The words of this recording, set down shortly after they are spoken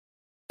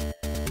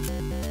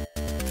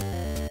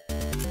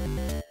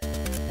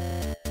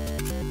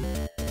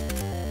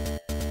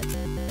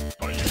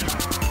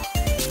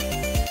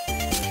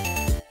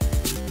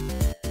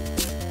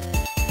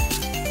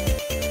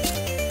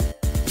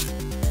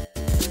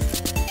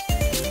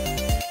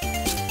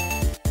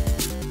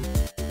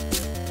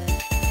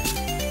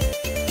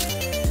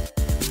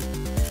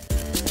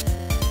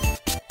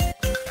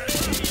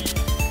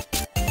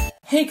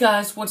Hey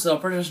guys, what's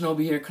up? British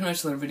Shinobi here,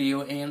 next another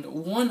video, and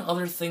one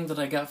other thing that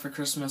I got for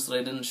Christmas that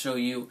I didn't show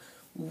you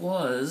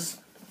was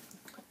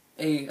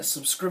a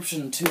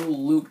subscription to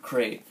Loot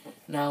Crate.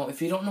 Now,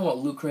 if you don't know what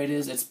Loot Crate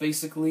is, it's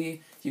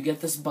basically, you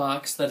get this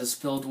box that is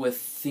filled with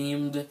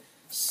themed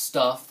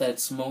stuff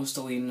that's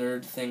mostly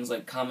nerd things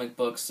like comic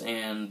books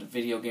and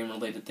video game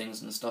related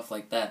things and stuff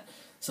like that.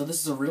 So this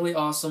is a really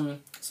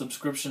awesome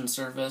subscription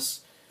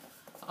service.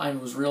 I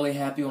was really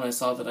happy when I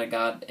saw that I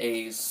got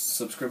a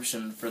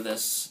subscription for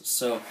this.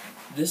 So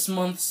this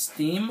month's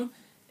theme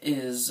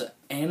is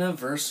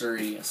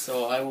anniversary,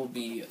 so I will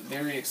be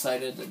very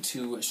excited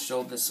to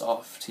show this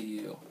off to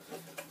you.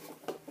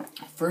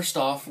 First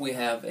off, we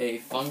have a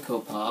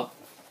Funko Pop.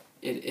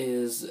 It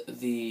is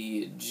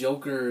the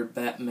Joker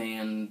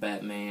Batman.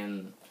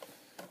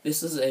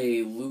 This is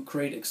a Loot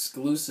Crate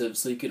exclusive,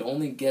 so you could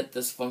only get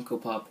this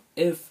Funko Pop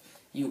if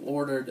you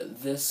ordered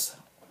this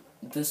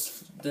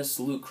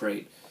Loot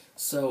Crate.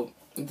 So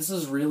this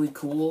is really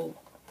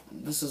cool.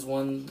 This is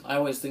one, I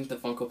always think the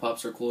Funko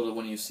Pops are cool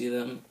when you see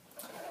them.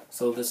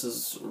 So this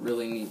is a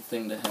really neat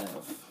thing to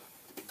have.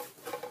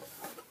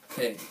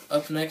 Okay,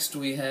 up next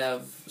we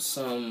have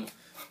some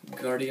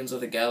Guardians of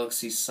the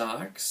Galaxy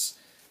socks.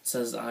 It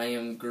says I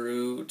am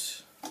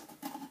Groot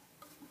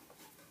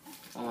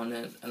on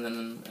it, and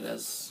then it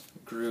has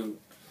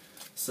Groot.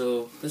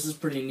 So this is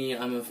pretty neat.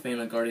 I'm a fan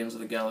of Guardians of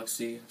the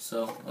Galaxy,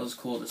 so that was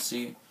cool to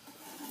see.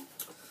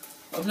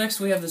 Up next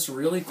we have this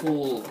really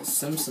cool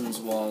Simpsons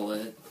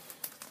wallet,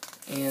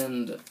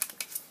 and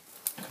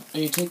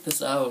when you take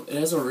this out, it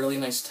has a really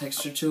nice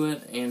texture to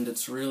it, and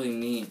it's really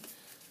neat.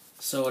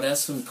 So it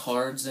has some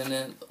cards in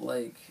it,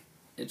 like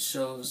it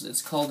shows,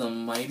 it's called a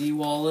Mighty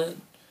Wallet,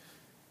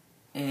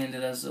 and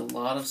it has a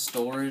lot of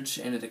storage,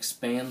 and it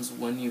expands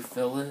when you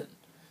fill it.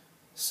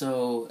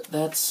 So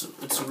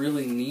it's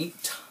really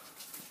neat.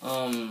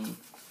 Down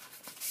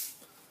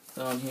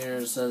here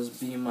it says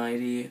Be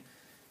Mighty.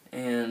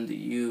 And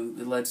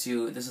it lets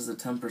you, this is a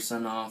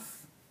 10%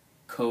 off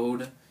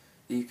code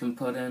that you can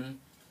put in.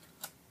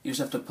 You just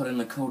have to put in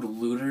the code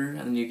LOOTER, and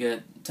then you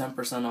get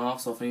 10%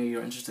 off, so if any of you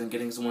are interested in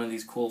getting one of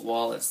these cool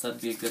wallets, that'd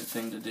be a good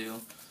thing to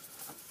do.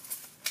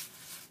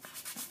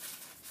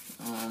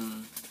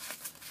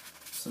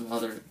 Some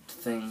other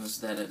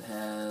things that it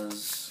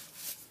has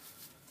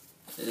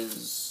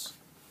is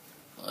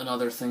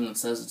another thing that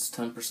says it's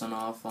 10%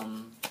 off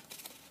on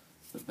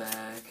the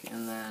back,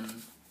 and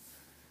then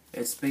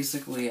it's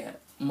basically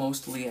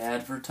mostly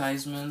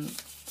advertisement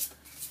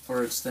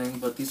for its thing,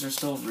 but these are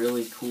still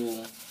really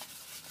cool.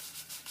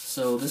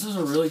 So this is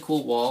a really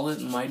cool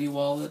wallet. Mighty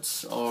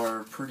wallets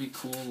are pretty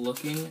cool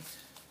looking,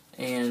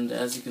 and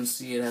as you can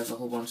see, it has a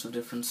whole bunch of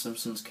different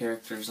Simpsons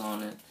characters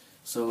on it,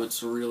 so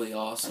it's really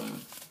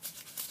awesome.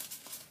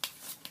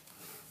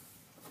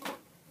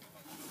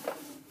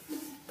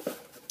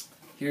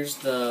 Here's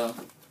the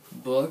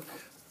book.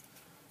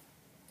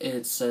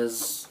 It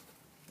says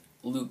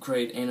Loot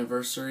Crate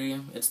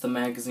Anniversary. It's the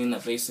magazine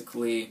that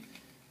basically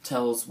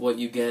tells what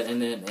you get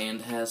in it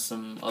and has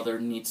some other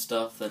neat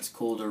stuff that's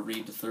cool to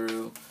read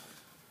through.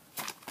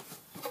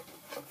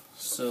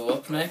 So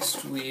up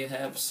next we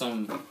have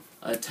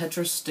a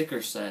Tetris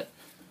sticker set,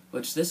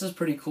 which this is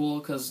pretty cool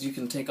because you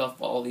can take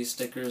off all these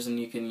stickers and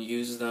you can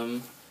use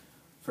them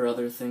for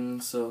other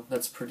things, so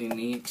that's pretty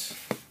neat.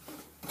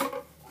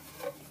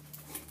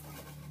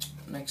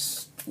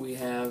 Next we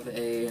have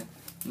a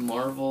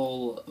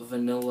Marvel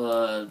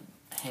vanilla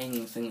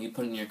hanging thing that you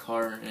put in your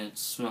car, and it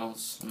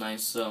smells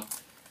nice, so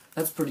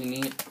that's pretty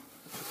neat.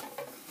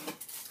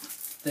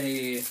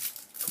 They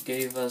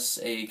gave us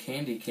a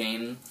candy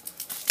cane,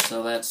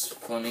 so that's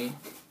funny.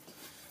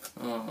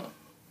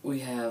 We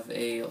have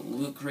a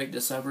Loot Crate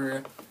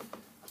December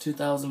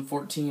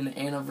 2014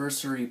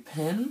 anniversary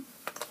pin.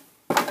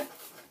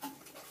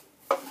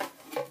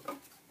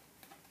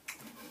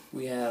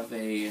 We have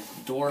a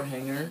door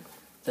hanger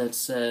that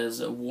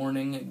says,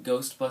 warning,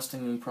 ghost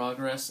busting in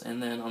progress,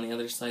 and then on the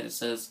other side it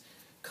says,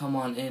 come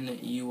on in,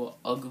 you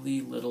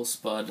ugly little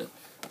spud.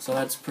 So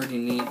that's pretty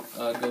neat,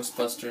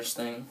 Ghostbusters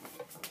thing.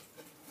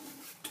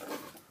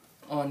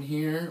 On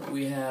here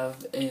we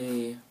have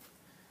a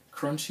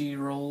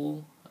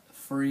Crunchyroll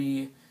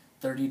free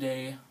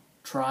 30-day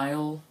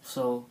trial,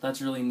 so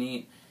that's really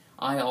neat.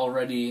 I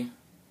already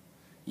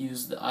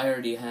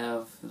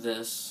have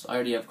this. I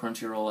already have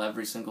Crunchyroll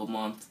every single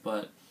month,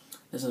 but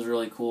this is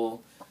really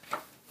cool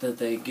that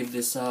they give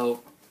this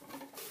out.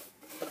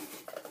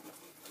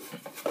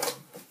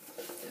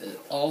 It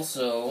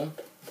also,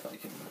 if I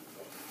can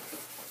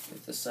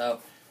get this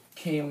out,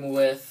 came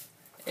with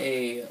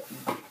a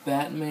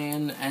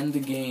Batman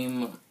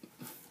Endgame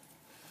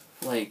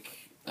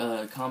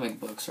comic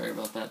book. Sorry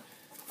about that.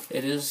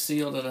 It is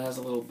sealed and it has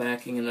a little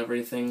backing and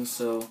everything,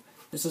 so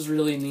this is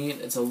really neat.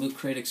 It's a Loot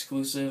Crate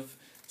exclusive.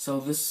 So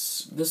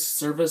this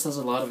service has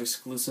a lot of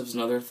exclusives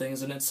and other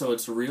things in it, so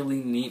it's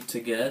really neat to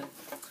get.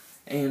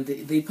 And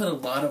they put a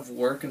lot of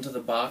work into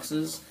the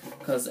boxes,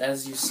 because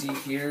as you see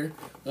here,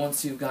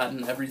 once you've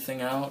gotten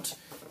everything out,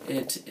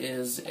 it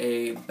is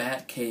a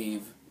bat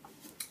cave.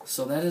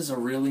 So that is a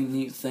really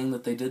neat thing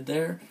that they did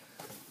there.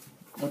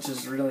 which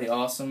is really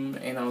awesome,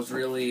 and I was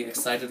really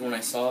excited when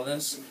I saw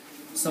this.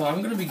 So I'm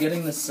going to be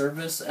getting this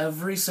service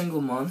every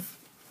single month.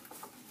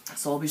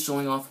 So I'll be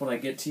showing off what I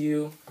get to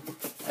you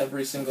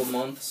every single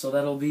month. So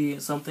that'll be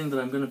something that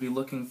I'm going to be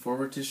looking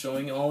forward to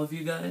showing all of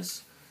you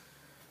guys.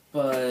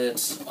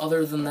 But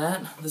other than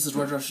that, this is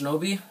Red Rush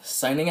Shinobi,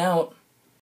 signing out.